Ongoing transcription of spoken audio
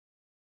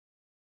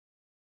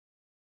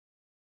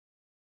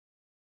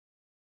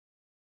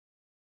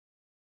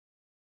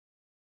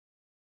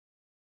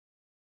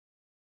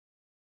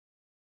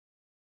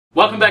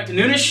Welcome back to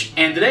NoonISH,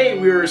 and today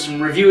we're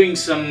reviewing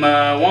some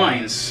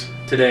wines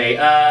today.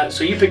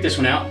 So you picked this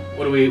one out.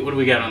 What do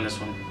we got on this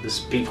one? This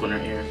pink one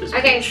right here.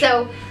 Okay,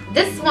 so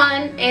this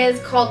one is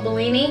called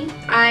Bellini.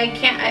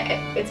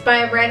 It's by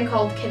a brand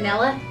called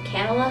Canella.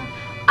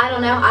 I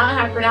don't know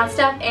how to pronounce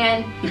stuff,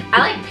 and I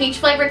like peach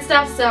flavored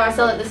stuff, so I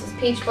saw that this was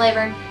peach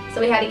flavored,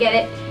 so we had to get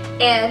it.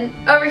 And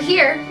over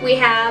here we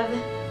have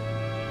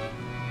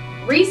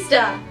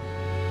Risata.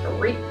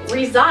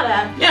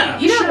 Yeah,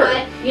 you know sure.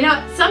 what? You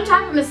know, some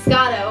type of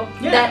Moscato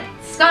that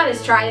Scott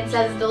has tried and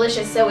says is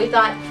delicious, so we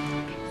thought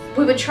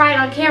we would try it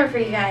on camera for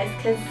you guys,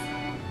 because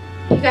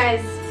you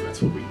guys,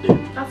 that's what we do.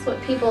 That's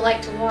what people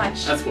like to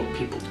watch. That's what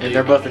people do. And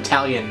they're both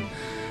Italian.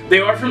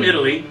 They are from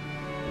Italy.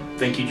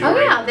 Thank you, Jory.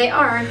 Oh yeah, they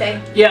are, aren't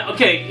they? Yeah,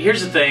 okay,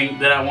 here's the thing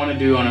that I want to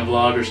do on a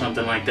vlog or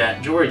something like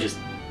that. Jory just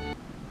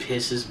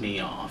pisses me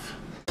off.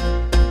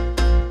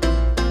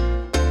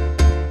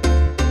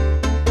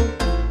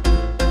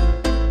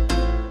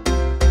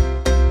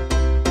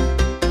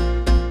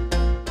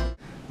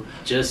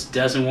 Just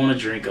doesn't want to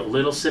drink a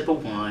little sip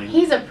of wine.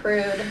 He's a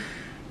prude.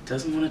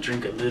 Doesn't want to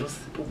drink a little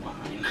sip of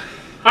wine.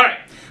 Alright,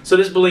 so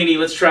this Bellini,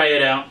 let's try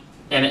it out.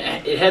 And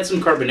it had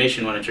some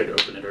carbonation when I tried to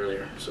open it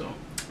earlier, so.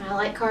 I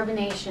like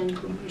carbonation.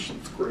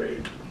 Carbonation's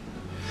great.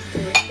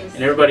 Delicious.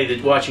 And everybody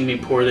that's watching me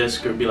pour this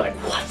could be like,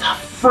 what the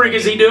frig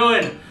is he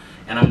doing?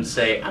 And I'm going to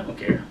say, I don't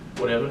care.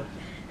 Whatever.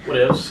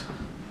 Whatevs.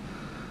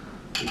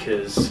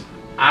 Because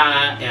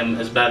I am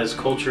about as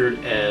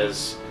cultured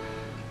as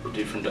the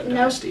dude from Duck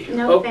Dynasty.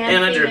 No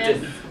and I dripped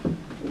it.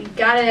 You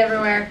got it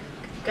everywhere.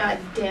 God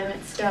damn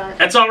it, Scott.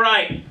 That's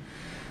alright.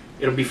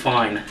 It'll be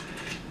fine.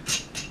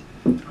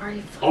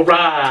 Alright.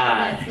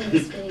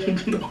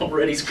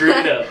 Already screwed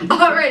it up.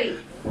 Already.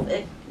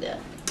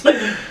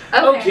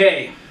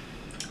 Okay.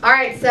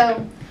 Alright,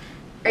 so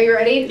are you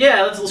ready?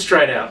 Yeah, let's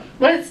try it out.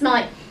 What does it smell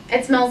like?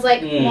 It smells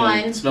like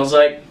wine. It smells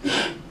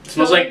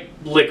like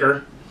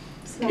liquor.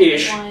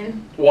 Ish. Like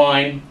wine.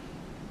 Wine.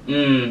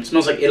 It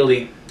smells like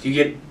Italy. Do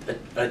you get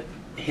a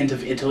hint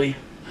of Italy?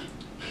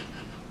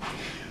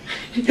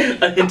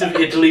 A hint of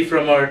Italy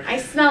from our... I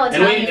smell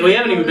Italian. And we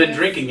haven't even been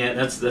drinking yet.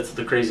 That's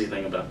the crazy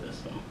thing about this.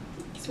 So.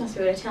 This must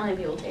be what Italian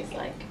people taste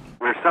like.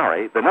 We're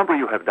sorry, the number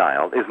you have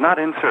dialed is not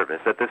in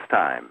service at this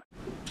time.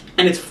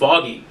 And it's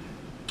foggy.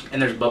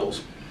 And there's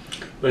bubbles.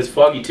 But it's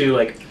foggy too,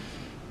 like...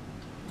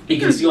 You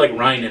can see like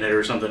rind in it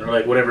or something, or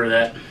like whatever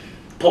that...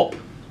 Pulp,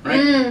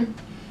 right?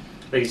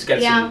 Like it's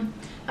got some...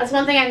 That's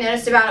one thing I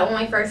noticed about it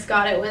when we first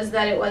got it, was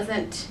that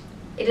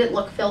it didn't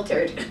look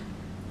filtered.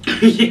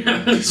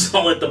 Yeah, it's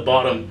all at the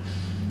bottom.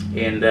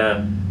 And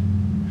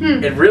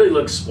it really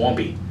looks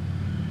swampy.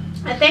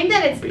 I think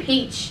that it's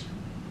peach.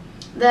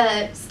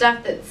 The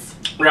stuff that's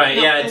right,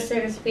 yeah, it's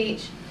filtered is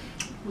peach.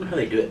 I wonder how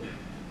they do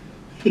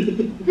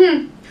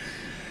it.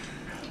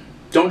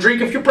 Don't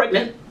drink if you're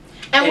pregnant.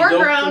 And we're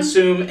don't grown.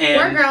 Consume and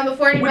we're grown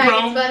before anybody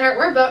gets butthurt.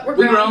 We're grown.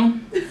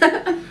 We're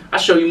grown. I'll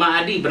show you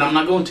my ID, but I'm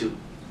not going to.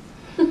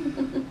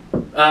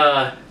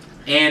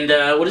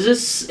 What is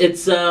this?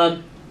 It's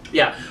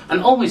yeah,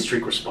 and always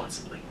drink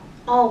responsibly.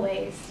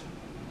 Always.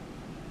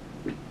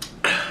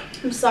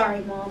 I'm sorry,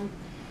 Mom.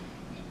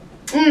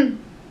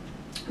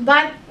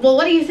 But well,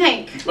 what do you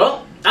think?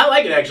 Well, I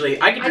like it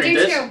actually. I can drink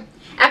this. I do too.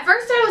 At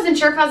first, I wasn't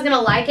sure if I was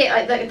gonna like it.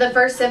 Like the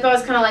first sip, I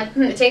was kind of like,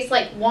 it tastes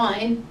like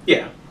wine.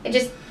 Yeah. It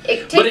tastes.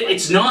 But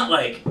it's not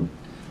like,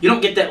 you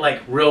don't get that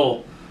like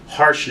real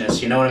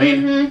harshness. You know what I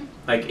mean?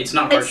 Like it's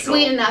not harsh. It's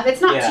sweet enough.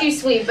 It's not too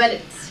sweet, but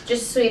it's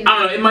just sweet enough. I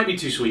don't know. It might be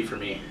too sweet for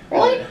me.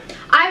 Really?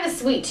 I have a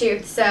sweet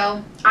tooth,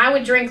 so I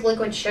would drink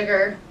liquid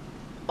sugar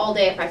all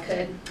day if I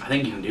could. I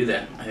think you can do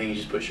that. I think you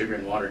just put sugar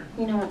in water.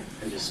 You know what?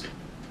 And just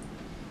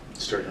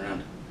stir it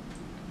around.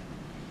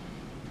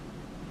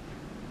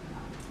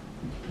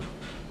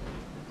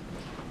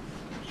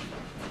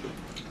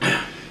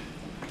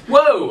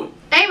 Whoa!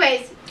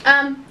 Anyways,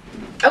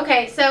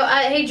 okay, so,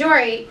 hey,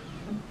 Jory.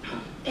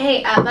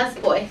 Hey,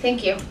 busboy,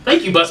 thank you.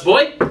 Thank you,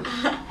 busboy.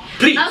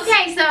 Please.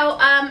 Okay, so,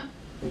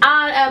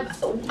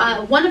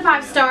 1 to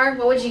 5 star,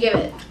 what would you give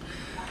it?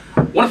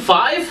 1 to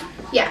 5?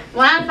 Yeah,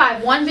 1 out of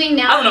 5. 1 being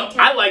now. I don't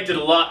know. I liked it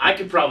a lot. I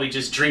could probably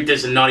just drink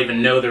this and not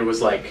even know there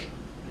was like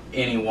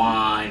any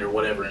wine or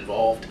whatever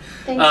involved.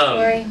 Thanks,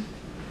 Jory.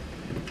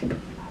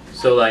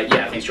 So like,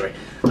 yeah, thanks, Jory.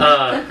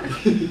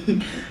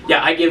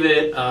 Yeah, I give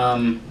it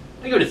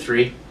a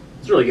 3.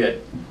 It's really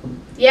good.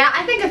 Yeah,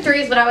 I think a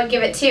 3 is what I would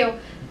give it too.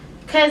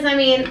 Because, I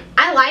mean,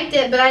 I liked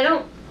it, but I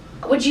don't...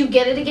 Would you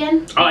get it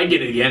again? Oh, I'd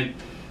get it again.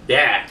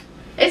 Yeah.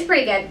 It's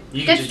pretty good.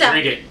 You good can just stuff.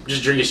 drink it.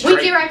 Just drink it straight.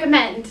 Would you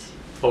recommend?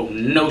 Oh,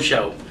 no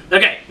show.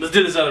 Okay, let's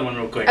do this other one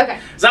real quick. Okay.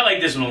 Because I like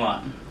this one a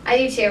lot. I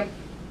do too.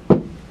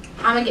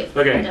 I'm going to get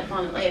fucked up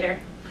on it later.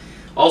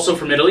 Also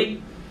from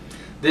Italy.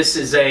 This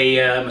is a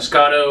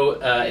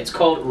Moscato. It's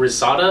called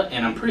Risata,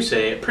 and I'm pretty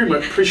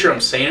sure I'm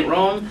saying it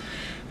wrong.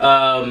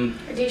 Our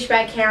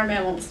douchebag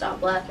cameraman won't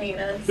stop laughing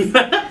at us.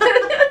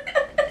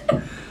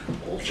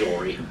 Old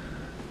Jory.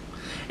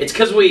 It's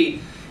because we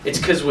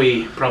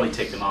probably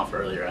ticked him off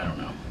earlier. I don't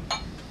know.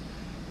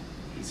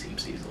 He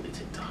seems easily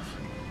ticked off.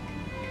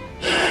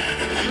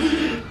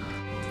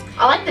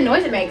 I like the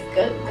noise it makes.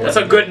 Good. That's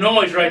a good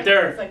noise right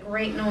there. It's a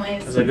great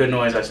noise. That's a good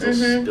noise. I still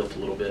spilled a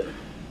little bit.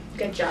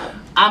 Good job.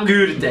 I'm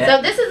good at that.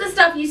 So this is the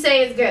stuff you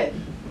say is good.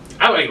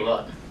 I like it a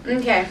lot.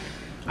 Okay.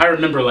 I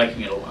remember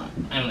liking it a lot.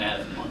 I haven't had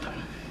it in a long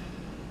time.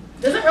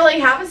 Doesn't really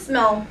have a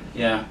smell.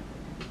 Yeah.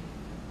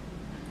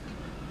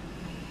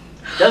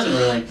 Doesn't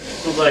really. It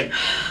smells like.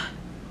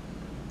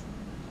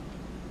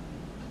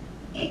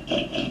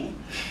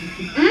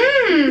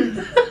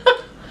 Mmm.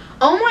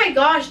 Oh my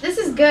gosh, this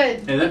is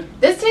good. Is it?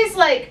 This tastes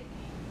like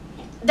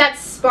that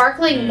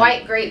sparkling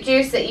white grape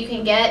juice that you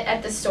can get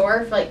at the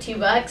store for like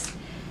 $2.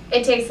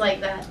 It tastes like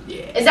that.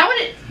 Yeah. Is that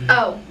what it?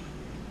 Oh,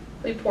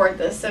 we poured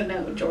this, so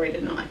no, Jory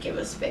did not give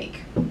us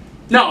fake.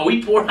 No,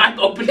 we poured. I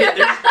opened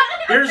it.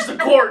 Here's the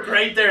cork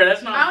right there.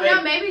 That's not. I don't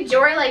know. Maybe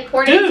Jory like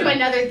poured it into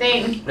another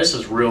thing. This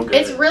is real good.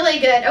 It's really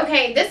good.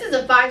 Okay, this is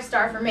a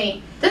 5-star for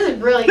me. This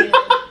is really good.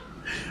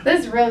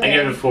 This is real good. I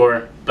gave it a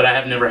 4, but I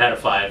have never had a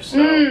 5.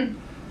 So.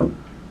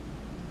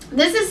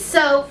 This is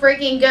so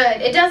freaking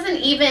good. It doesn't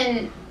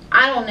even.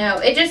 I don't know.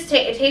 It just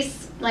it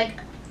tastes like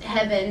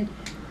heaven.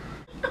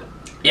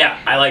 Yeah,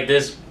 I like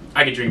this.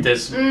 I could drink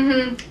this.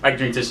 I could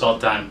drink this all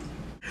the time.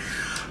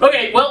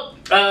 Okay, well,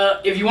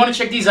 if you want to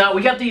check these out,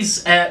 we got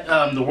these at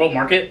the World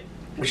Market,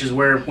 which is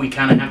where we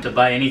kind of have to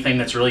buy anything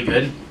that's really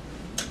good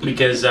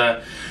because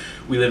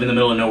we live in the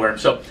middle of nowhere.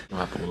 So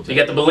you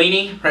got the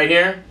Bellini right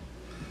here,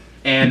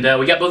 and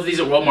we got both of these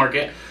at World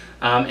Market,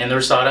 and the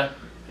Risata.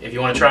 If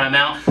you want to try them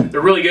out,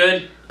 they're really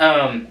good.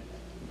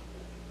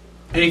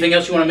 Anything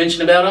else you want to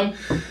mention about them?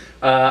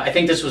 I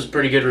think this was a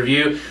pretty good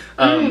review.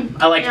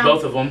 I liked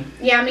both of them.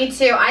 Yeah, me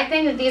too. I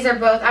think that these are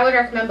both, I would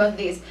recommend both of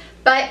these.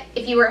 But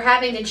if you were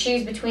having to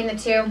choose between the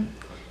two,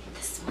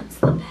 this one's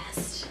the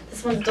best.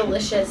 This one's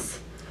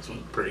delicious. This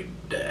one's pretty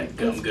damn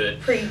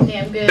good. Pretty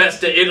damn good.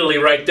 Best of Italy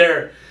right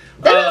there.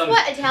 This is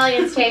what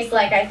Italians taste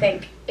like, I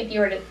think, if you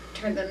were to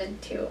turn them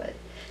into a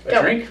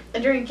drink? A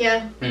drink,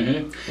 yeah.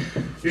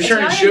 You're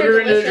turning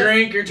sugar into a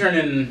drink. You're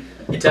turning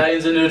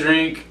Italians into a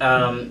drink.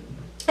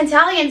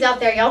 Italians out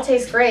there, y'all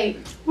taste great.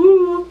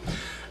 Woo.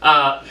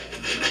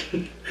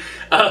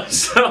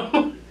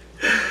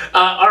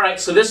 Alright,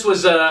 so this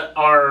was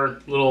our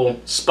little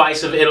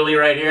spice of Italy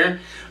right here.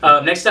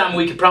 Next time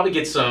we could probably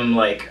get some,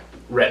 like,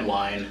 red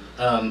wine.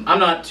 I'm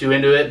not too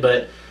into it,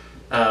 but...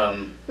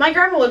 my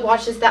grandma would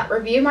watch that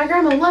review. My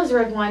grandma loves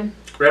red wine.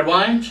 Red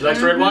wine? She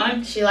likes red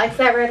wine? She likes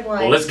that red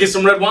wine. Well, let's get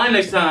some red wine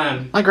next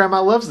time. My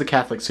grandma loves the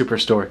Catholic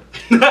Superstore.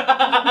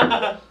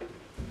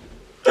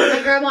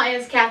 My grandma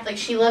is Catholic.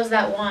 She loves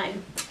that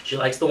wine. She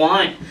likes the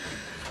wine.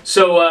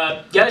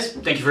 So, guys,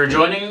 thank you for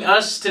joining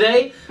us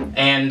today.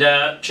 And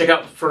check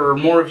out for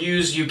more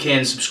reviews. You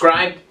can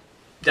subscribe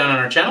down on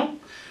our channel.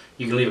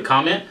 You can leave a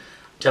comment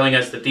telling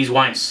us that these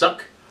wines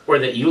suck or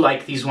that you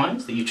like these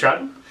wines, that you tried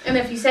them. And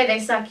if you say they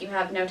suck, you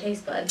have no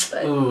taste buds.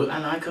 But ooh, I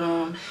like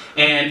them.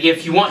 And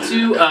if you want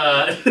to,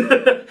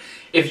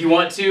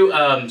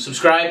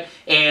 subscribe,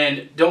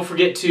 and don't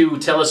forget to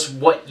tell us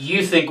what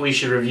you think we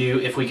should review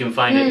if we can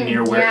find it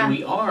near where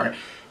we are.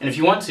 And if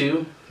you want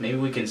to, maybe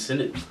we can send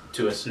it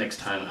to us next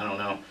time. I don't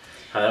know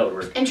how that would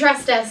work. And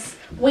trust us,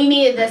 we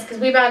needed this because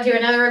we're about to do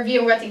another review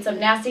and we're going to eat some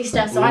nasty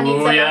stuff. So I need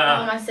some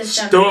alcohol in my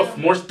system. Stuff,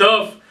 more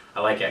stuff.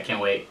 I like it. I can't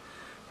wait.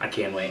 I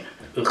can't wait.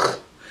 Ugh.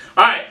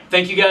 Alright,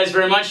 thank you guys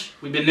very much.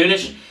 We've been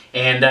NoonISH,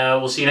 and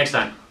we'll see you next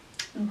time.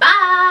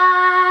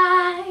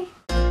 Bye!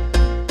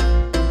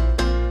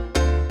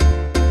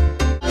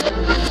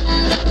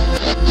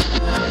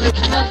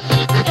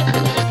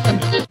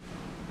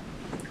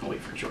 I'll wait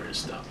for Jordan to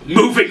stop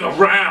moving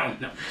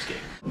around! No, just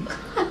kidding.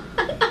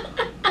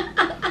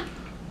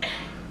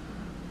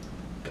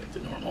 Back to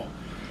normal.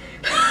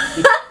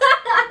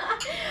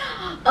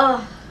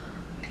 Oh.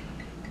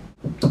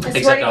 I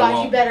swear to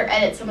God, you better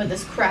edit some of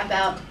this crap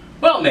out.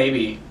 Well,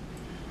 maybe.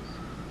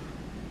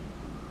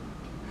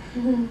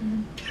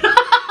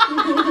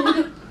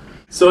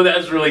 So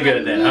that's really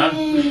good then, huh?